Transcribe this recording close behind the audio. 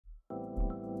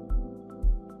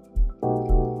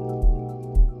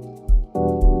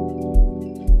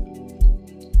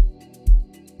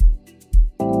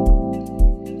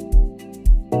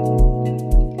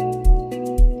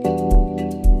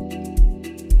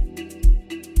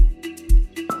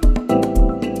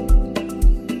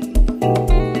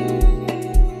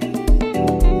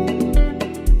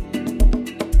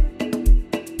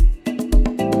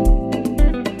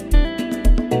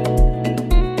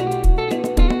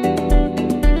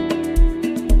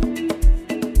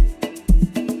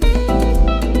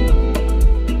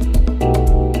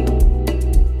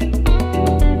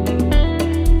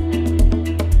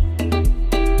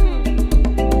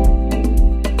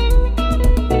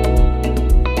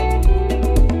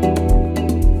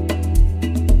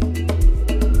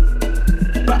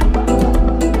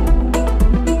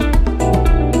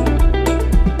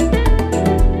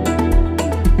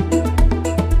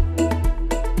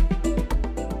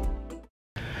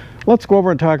let's go over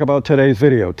and talk about today's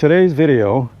video. Today's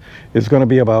video is going to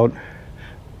be about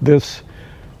this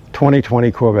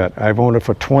 2020 Corvette. I've owned it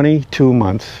for 22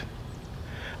 months.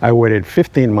 I waited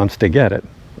 15 months to get it.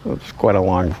 It's quite a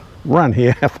long run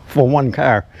here for one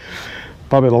car.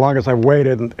 Probably the longest I've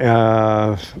waited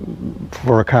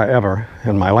for a car ever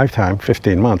in my lifetime,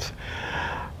 15 months.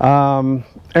 And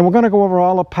we're going to go over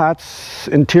all the parts,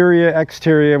 interior,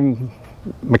 exterior,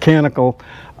 mechanical,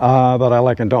 that I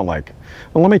like and don't like.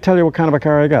 Well, let me tell you what kind of a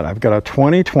car I got. I've got a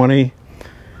 2020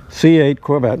 C8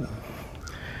 Corvette.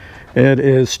 It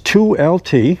is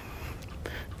 2LT.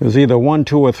 There's either 1,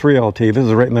 2, or 3LT. This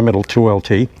is right in the middle,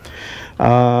 2LT.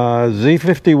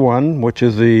 Z51, which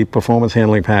is the performance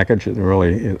handling package. It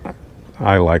really,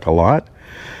 I like a lot.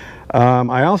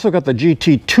 I also got the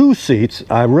GT2 seats.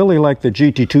 I really like the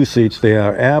GT2 seats. They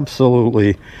are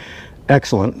absolutely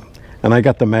excellent. And I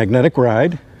got the magnetic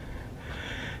ride.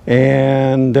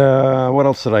 And what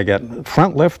else did I get?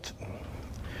 Front lift.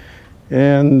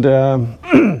 And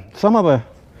some of the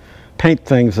paint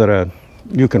things that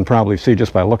you can probably see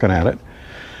just by looking at it.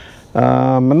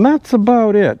 And that's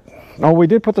about it. Oh, we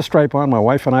did put the stripe on. My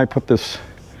wife and I put this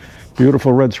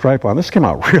beautiful red stripe on. This came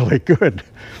out really good.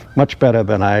 Much better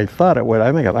than I thought it would.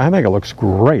 I think it looks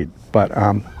great. But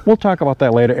we'll talk about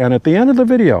that later. And at the end of the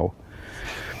video,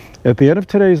 at the end of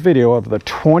today's video, of the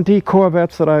 20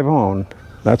 Corvettes that I've owned,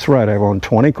 that's right, I've owned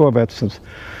 20 Corvettes since,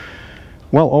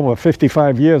 well, over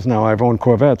 55 years now I've owned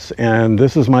Corvettes, and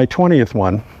this is my 20th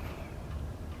one.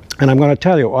 And I'm going to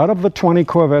tell you, out of the 20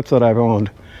 Corvettes that I've owned,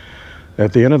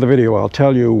 at the end of the video, I'll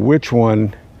tell you which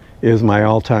one is my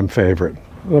all-time favorite.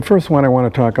 The first one I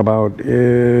want to talk about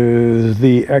is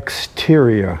the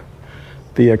exterior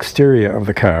of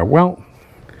the car. Well,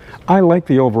 I like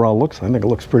the overall looks. I think it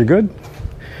looks pretty good.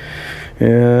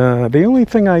 The only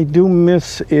thing I do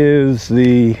miss is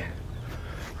the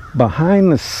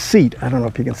behind the seat. I don't know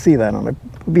if you can see that on it.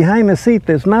 Behind the seat,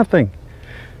 there's nothing.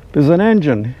 There's an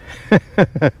engine.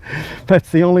 That's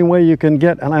the only way you can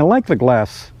get, and I like the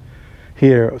glass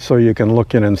here so you can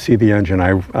look in and see the engine.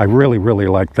 I really, really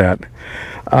like that.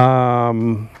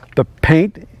 The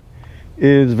paint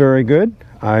is very good.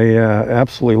 I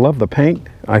absolutely love the paint.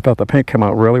 I thought the paint came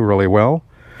out really, really well.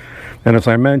 And as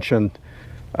I mentioned,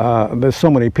 there's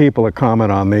so many people that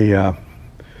comment on the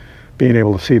being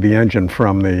able to see the engine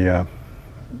from the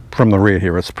rear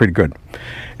here. It's pretty good.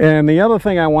 And the other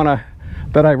thing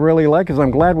that I really like is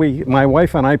I'm glad my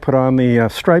wife and I put on the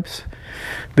stripes.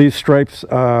 These stripes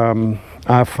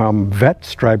are from Vette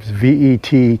Stripes,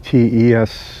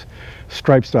 V-E-T-T-E-S,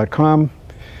 stripes.com,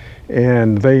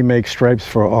 and they make stripes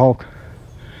for all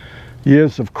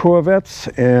years of Corvettes,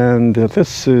 and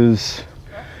this is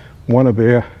one of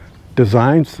their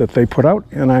designs that they put out,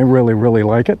 and I really, really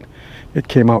like it. It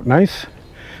came out nice.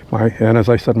 And as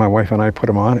I said, my wife and I put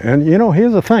them on. And you know,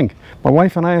 here's the thing. My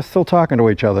wife and I are still talking to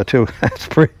each other too. That's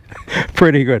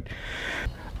pretty good.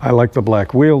 I like the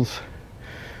black wheels.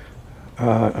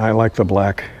 I like the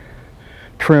black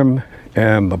trim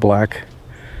and the black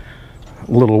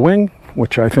little wing,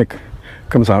 which I think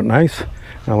comes out nice.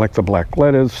 I like the black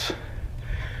letters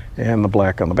and the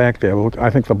black on the back there. I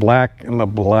think the black and the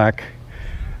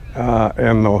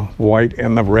white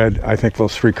and the red, I think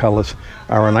those three colors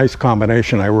are a nice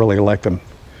combination. I really like them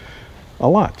a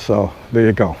lot. So there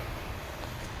you go.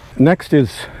 Next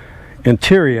is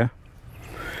interior,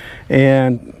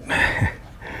 and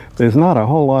there's not a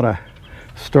whole lot of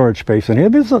storage space in here.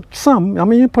 There's some, I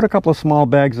mean, you put a couple of small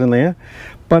bags in there,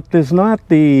 but there's not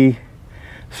the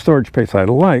storage space I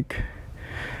like.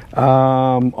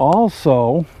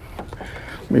 Also,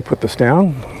 let me put this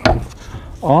down.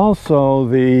 Also,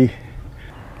 the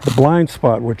blind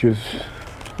spot, which is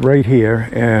right here,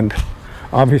 and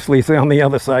obviously it's on the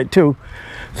other side too.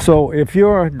 So if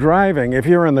you're driving, if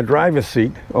you're in the driver's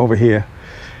seat over here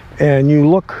and you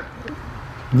look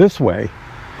this way,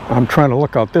 I'm trying to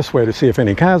look out this way to see if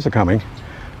any cars are coming.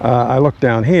 I look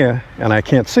down here and I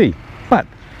can't see, but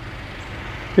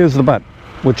here's the but,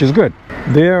 which is good.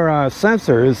 There are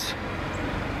sensors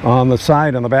on the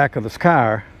side and the back of this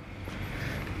car.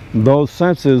 Those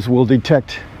sensors will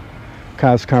detect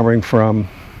cars coming from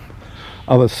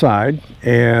other side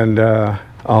and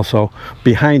also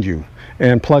behind you.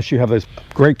 And plus you have this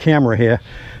great camera here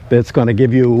that's going to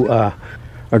give you a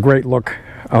great look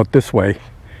out this way.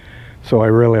 So I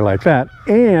really like that.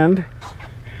 And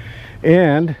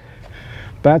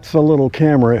that's a little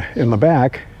camera in the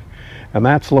back, and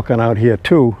that's looking out here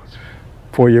too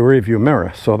for your rear view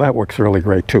mirror. So that works really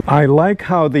great too. I like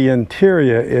how the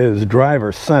interior is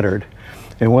driver centered.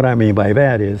 And what I mean by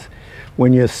that is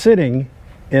when you're sitting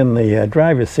in the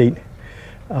driver's seat,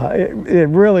 it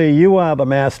really, you are the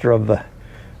master of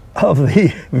of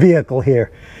the vehicle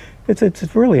here.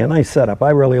 It's really a nice setup.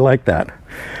 I really like that.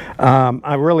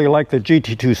 I really like the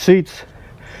GT2 seats.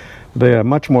 They're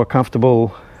much more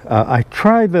comfortable. I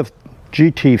tried the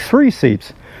GT3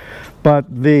 seats, but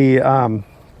the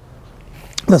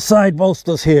side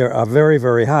bolsters here are very,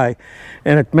 very high,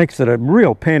 and it makes it a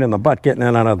real pain in the butt getting in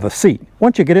and out of the seat.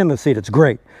 Once you get in the seat, it's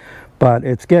great, but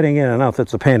it's getting in and out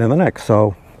that's a pain in the neck.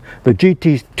 So the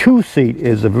GT2 seat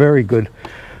is a very good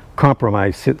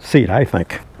compromise seat, I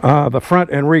think. The front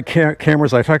and rear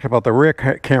cameras, I talked about the rear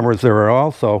cameras. There are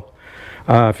also,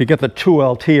 if you get the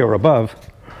 2LT or above,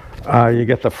 you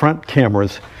get the front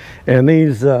cameras, and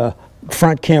these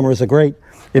front cameras are great.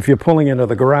 If you're pulling into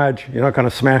the garage, you're not going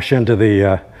to smash into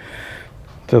the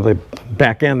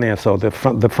back end there, so the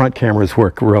front cameras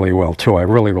work really well too. I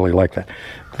really, really like that.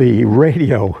 The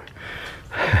radio,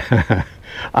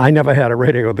 I never had a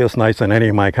radio this nice in any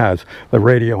of my cars. The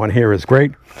radio in here is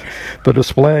great. The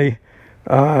display,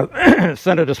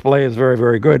 center display is very,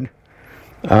 very good.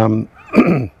 The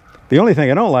only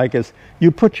thing I don't like is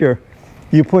you put your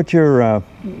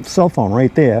cell phone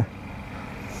right there,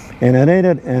 and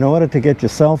in order to get your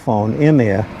cell phone in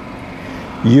there,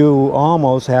 you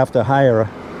almost have to hire a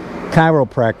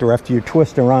chiropractor after you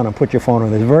twist around and put your phone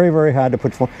in. It's very, very hard to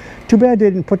put your phone. Too bad they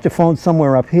didn't put your phone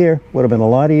somewhere up here. Would have been a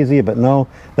lot easier, but no,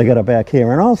 they got it back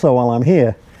here. And also, while I'm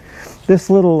here, this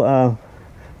little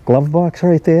glove box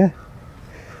right there,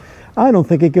 I don't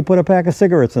think you could put a pack of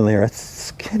cigarettes in there. It's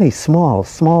skinny, small,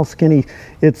 skinny.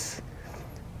 It's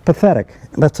pathetic.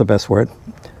 That's the best word.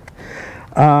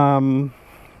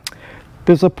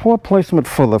 There's a poor placement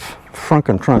for the frunk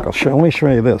and trunk. Let me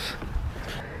show you this.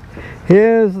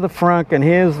 Here's the frunk and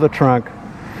here's the trunk.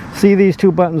 See these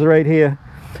two buttons right here?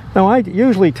 Now I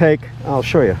usually take, I'll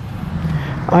show you.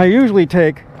 I usually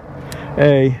take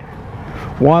a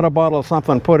water bottle or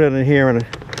something, put it in here, and it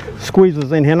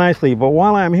squeezes in here nicely. But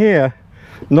while I'm here,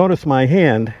 notice my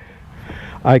hand,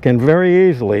 I can very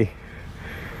easily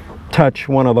touch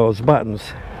one of those buttons.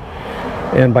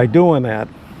 And by doing that,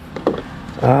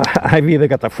 I've either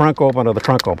got the frunk open or the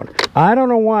trunk open. I don't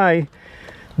know why.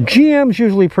 GM's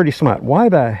usually pretty smart. Why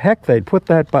the heck they'd put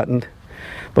that button,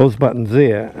 those buttons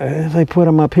there? They put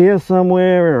them up here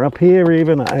somewhere, or up here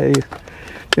even.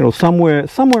 You know,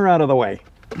 somewhere out of the way.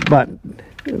 But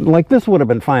like this would have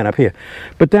been fine up here.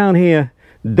 But down here,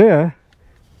 that's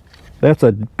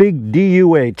a big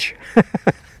DUH.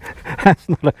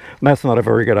 That's not a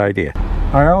very good idea.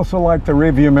 I also like the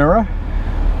rear view mirror.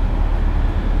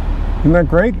 Isn't that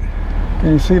great?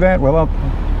 Can you see that? Well,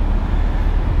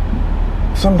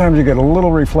 sometimes you get a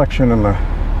little reflection in the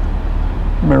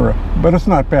mirror, but it's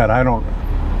not bad. I don't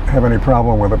have any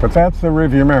problem with it. But that's the rear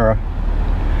view mirror.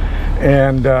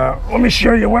 And let me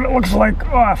show you what it looks like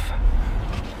off.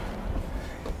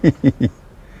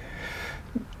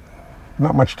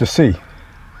 Not much to see.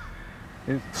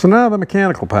 So now the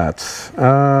mechanical parts.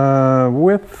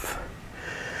 With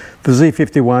the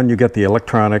Z51, you get the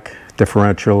electronic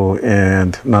differential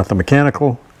and not the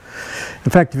mechanical. In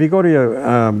fact, if you go to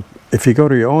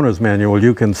your owner's manual,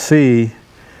 you can see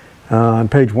on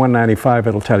page 195,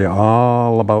 it'll tell you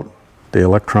all about the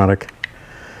electronic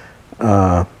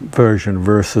version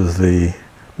versus the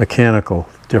mechanical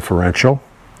differential.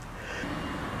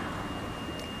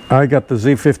 I got the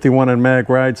Z51 in mag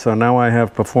ride, so now I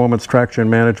have performance traction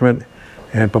management,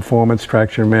 and performance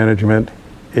traction management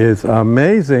is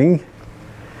amazing.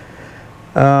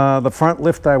 The front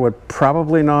lift I would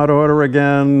probably not order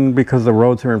again because the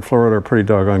roads here in Florida are pretty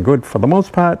doggone good for the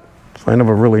most part, so I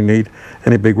never really need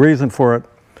any big reason for it.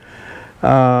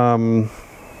 I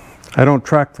don't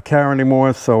track the car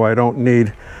anymore, so I don't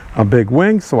need a big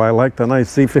wing, so I like the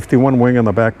nice Z51 wing in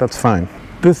the back. That's fine.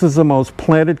 This is the most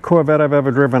planted Corvette I've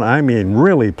ever driven. I mean,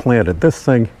 really planted. This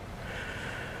thing,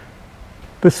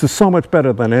 this is so much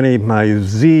better than any my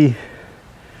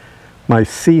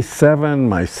C7,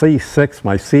 my C6,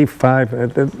 my C5,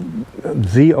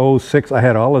 Z06. I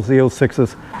had all the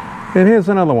Z06s. And here's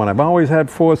another one. I've always had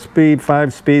 4-speed,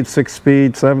 5-speed,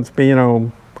 6-speed, 7-speed, you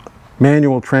know,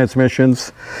 manual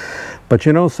transmissions. But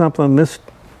you know something? This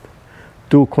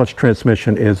dual clutch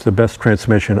transmission is the best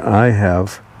transmission I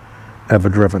have ever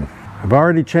driven. I've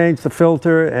already changed the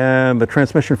filter and the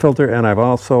transmission filter, and I've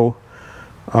also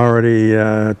already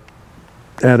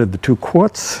added the 2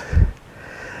 quarts.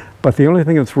 But the only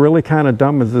thing that's really kind of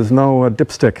dumb is there's no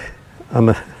dipstick on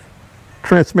the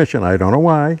transmission. I don't know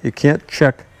why. You can't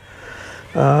check,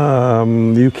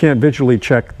 you can't visually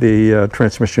check the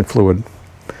transmission fluid,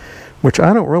 which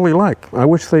I don't really like. I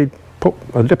wish they'd put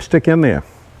a dipstick in there.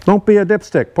 Don't be a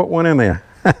dipstick, put one in there.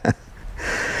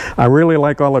 I really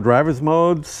like all the driver's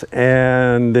modes,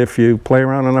 and if you play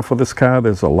around enough with this car,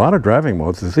 there's a lot of driving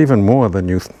modes. There's even more than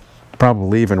you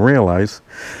probably even realize.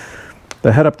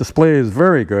 The head-up display is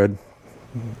very good,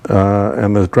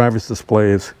 and the driver's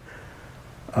display is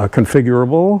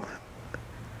configurable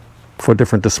for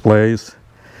different displays.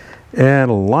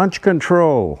 And launch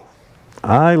control.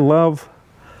 I love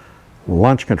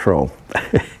launch control.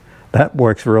 That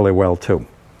works really well too.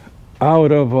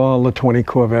 Out of all the 20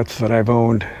 Corvettes that I've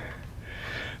owned,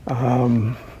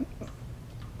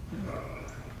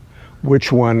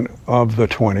 which one of the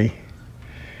 20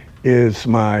 is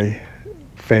my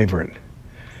favorite?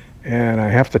 And I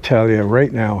have to tell you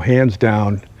right now, hands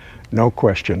down, no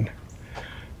question,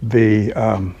 the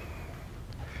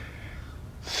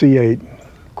C8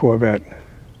 Corvette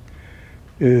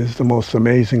is the most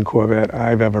amazing Corvette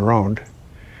I've ever owned.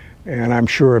 And I'm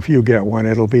sure if you get one,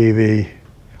 it'll be the,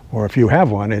 or if you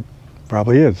have one, it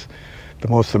probably is the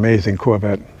most amazing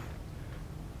Corvette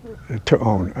to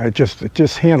own. It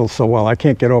just handles so well. I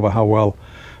can't get over how well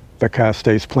the car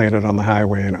stays planted on the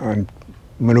highway and on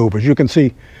maneuvers. You can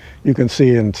see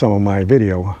in some of my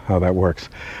video how that works.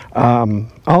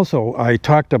 Also, I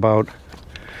talked about,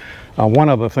 one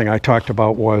other thing I talked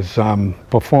about was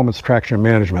performance traction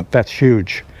management. That's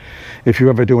huge. If you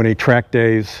ever do any track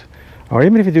days, or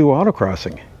even if you do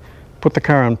autocrossing, put the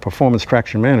car on performance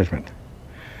traction management.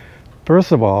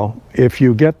 First of all, if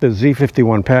you get the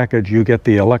Z51 package, you get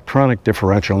the electronic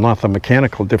differential, not the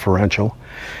mechanical differential.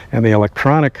 And the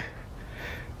electronic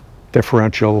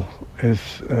differential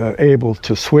is able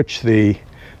to switch the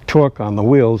torque on the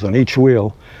wheels, on each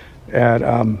wheel, at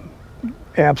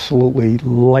absolutely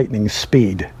lightning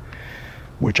speed,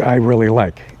 which I really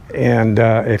like. And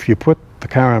if you put the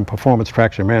car on performance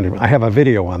traction management, I have a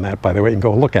video on that, by the way, you can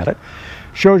go look at it.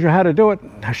 Shows you how to do it,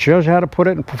 shows you how to put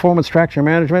it in performance traction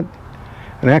management,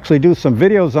 and actually do some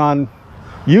videos on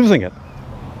using it.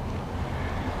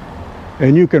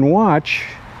 And you can watch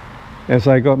as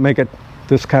I go make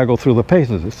this car go through the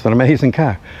paces. It's an amazing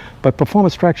car. But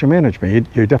performance traction management,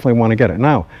 you definitely want to get it.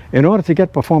 Now, in order to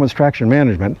get performance traction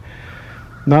management,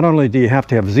 not only do you have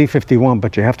to have Z51,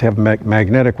 but you have to have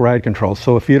magnetic ride control.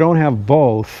 So if you don't have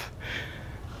both,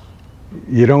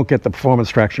 you don't get the performance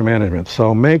traction management.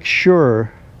 So make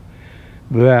sure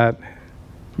that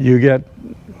you get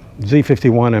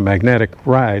Z51 and magnetic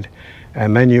ride,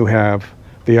 and then you have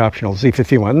the optional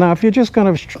Z51. Now, if you're just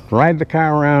going to ride the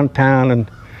car around town and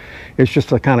it's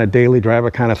just a kind of daily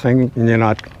driver kind of thing, and you're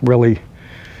not really,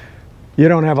 you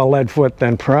don't have a lead foot,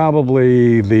 then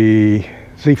probably the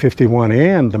Z51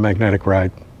 and the magnetic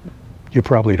ride you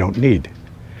probably don't need.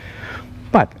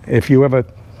 But if you ever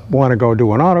want to go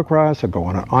do an autocross or go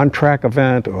on an on-track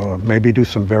event, or maybe do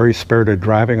some very spirited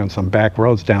driving on some back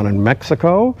roads down in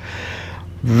Mexico,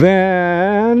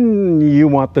 then you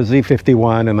want the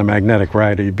Z51 and the magnetic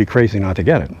ride, or you'd be crazy not to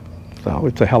get it. So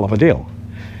it's a hell of a deal.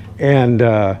 And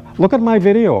look at my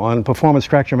video on performance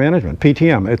traction management,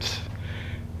 PTM.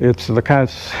 It's the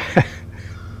car's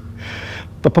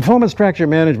the performance traction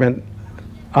management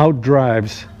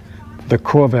outdrives the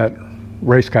Corvette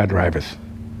race car drivers.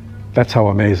 That's how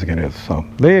amazing it is. So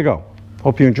there you go.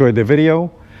 Hope you enjoyed the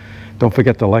video. Don't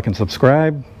forget to like and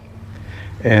subscribe,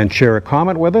 and share a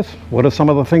comment with us. What are some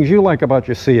of the things you like about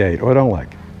your C8 or don't like?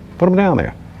 Put them down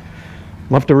there.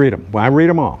 Love to read them. Well, I read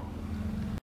them all.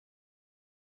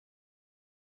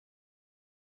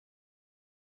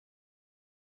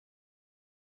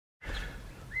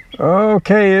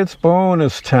 Okay, it's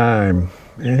bonus time.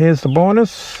 And here's the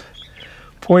bonus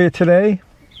for you today.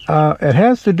 It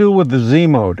has to do with the Z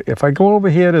mode. If I go over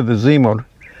here to the Z mode,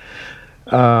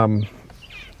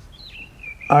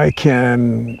 I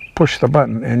can push the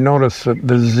button and notice that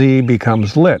the Z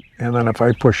becomes lit. And then if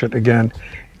I push it again,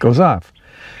 it goes off.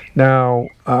 Now,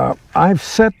 I've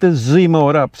set this Z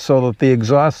mode up so that the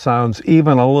exhaust sounds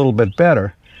even a little bit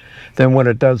better than what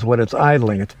it does when it's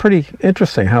idling. It's pretty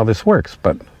interesting how this works,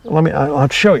 but I'll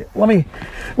show you. Let me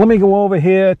go over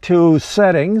here to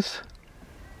settings.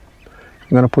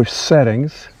 I'm going to push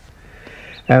settings,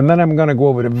 and then I'm going to go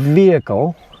over to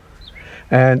vehicle,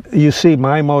 and you see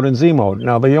my mode and Z mode.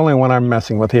 Now the only one I'm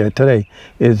messing with here today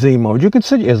is Z mode. You can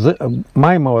see is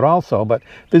my mode also, but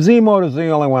the Z mode is the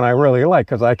only one I really like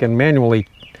because I can manually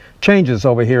change this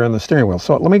over here in the steering wheel.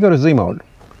 So let me go to Z mode.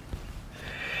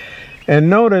 And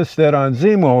notice that on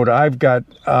Z mode I've got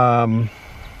the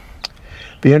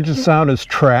engine sound is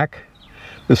track,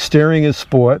 the steering is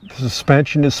sport, the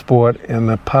suspension is sport, and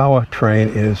the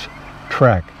powertrain is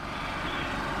track.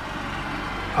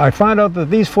 I found out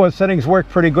that these four settings work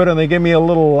pretty good, and they give me a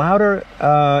little louder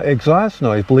exhaust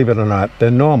noise, believe it or not,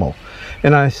 than normal.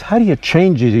 And how do you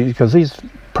change these? Because these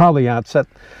probably aren't set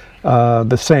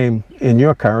the same in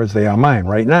your car as they are mine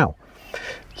right now.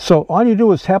 So all you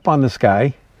do is tap on this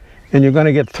guy, and you're going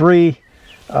to get 3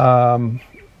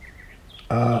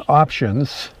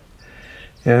 options.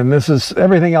 And this is,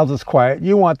 everything else is quiet.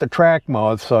 You want the track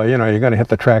mode, so you know you're going to hit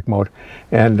the track mode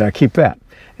and keep that.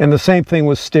 And the same thing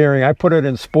with steering. I put it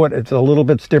in sport. It's a little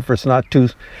bit stiffer. It's not too,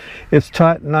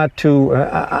 not too,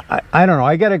 I don't know.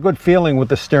 I get a good feeling with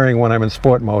the steering when I'm in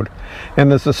sport mode.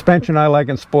 And the suspension I like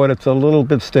in sport, it's a little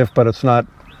bit stiff, but it's not,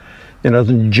 it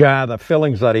doesn't jar the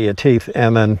fillings out of your teeth.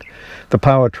 And then the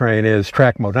powertrain is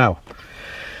track mode. Now,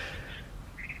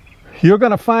 you're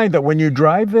going to find that when you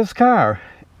drive this car,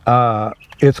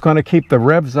 it's going to keep the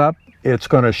revs up. It's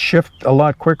going to shift a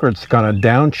lot quicker. It's going to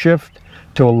downshift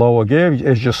to a lower gear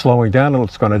as you're slowing down, and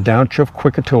it's going to downshift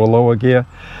quicker to a lower gear.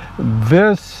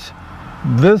 This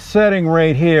setting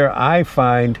right here, I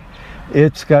find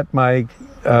it's got my,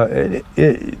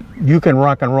 you can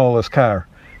rock and roll this car.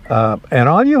 And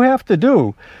all you have to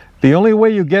do, the only way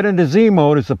you get into Z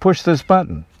mode is to push this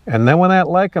button. And then when that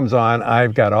light comes on,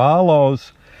 I've got all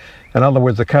those. In other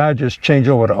words, the car just changed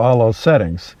over to all those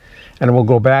settings, and it will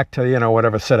go back to, you know,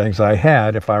 whatever settings I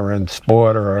had. If I were in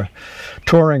sport or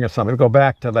touring or something, it'll go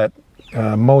back to that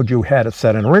mode you had it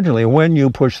set in originally when you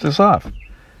push this off.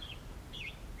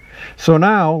 So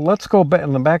now let's go back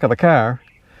in the back of the car,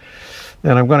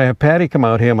 and I'm going to have Patty come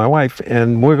out here, my wife,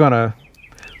 and we're going to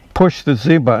push the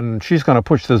Z button. She's going to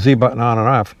push the Z button on and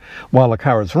off while the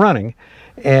car is running.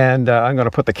 And I'm going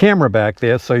to put the camera back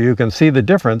there so you can see the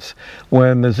difference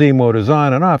when the Z mode is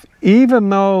on and off. Even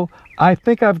though I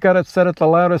think I've got it set at the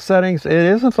loudest settings, it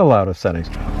isn't the loudest settings.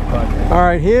 All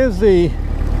right, here's the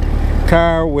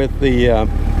car with the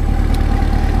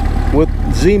with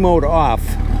Z mode off.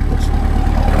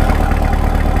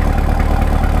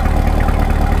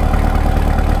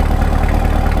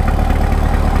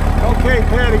 Okay,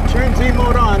 Patty, turn Z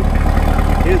mode on.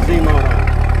 Here's Z mode on.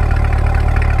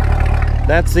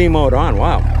 That's Z mode on,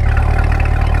 wow.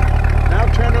 Now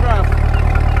turn it off.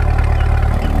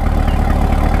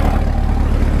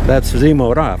 That's Z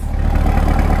mode off.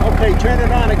 Okay, turn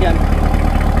it on again.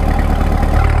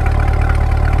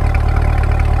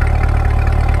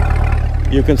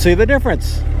 You can see the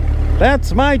difference.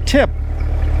 That's my tip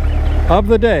of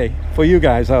the day for you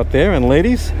guys out there, and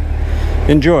ladies,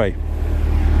 enjoy.